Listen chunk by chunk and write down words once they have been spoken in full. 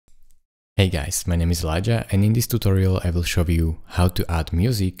Hey guys, my name is Elijah and in this tutorial I will show you how to add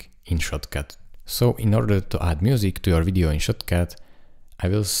music in Shotcut. So in order to add music to your video in Shotcut, I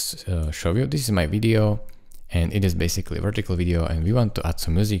will show you, this is my video and it is basically a vertical video and we want to add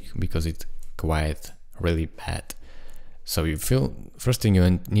some music because it's quite really bad. So first thing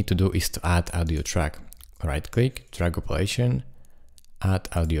you need to do is to add audio track. Right click, drag operation, add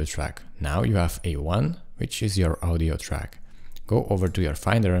audio track. Now you have A1, which is your audio track. Go over to your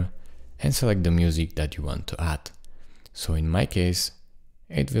Finder and select the music that you want to add. So in my case,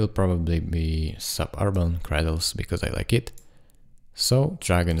 it will probably be Suburban Cradles because I like it. So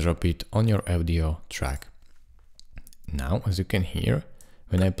drag and drop it on your audio track. Now, as you can hear,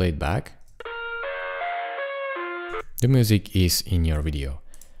 when I play it back, the music is in your video.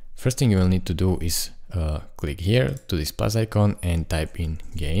 First thing you will need to do is click here to this plus icon and type in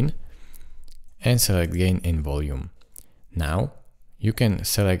gain and select gain and volume. Now, you can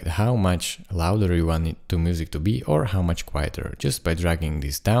select how much louder you want the music to be or how much quieter, just by dragging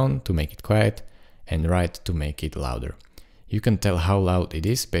this down to make it quiet and right to make it louder. You can tell how loud it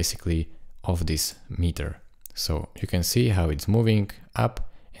is basically of this meter. So you can see how it's moving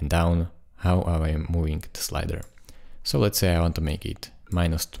up and down, how I am moving the slider. So let's say I want to make it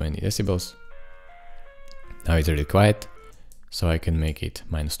minus 20 decibels. Now it's really quiet, so I can make it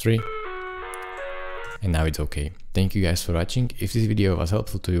minus 3. And now it's okay. Thank you guys for watching. If this video was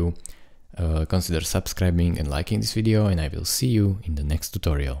helpful to you, consider subscribing and liking this video, and I will see you in the next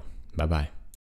tutorial. Bye bye.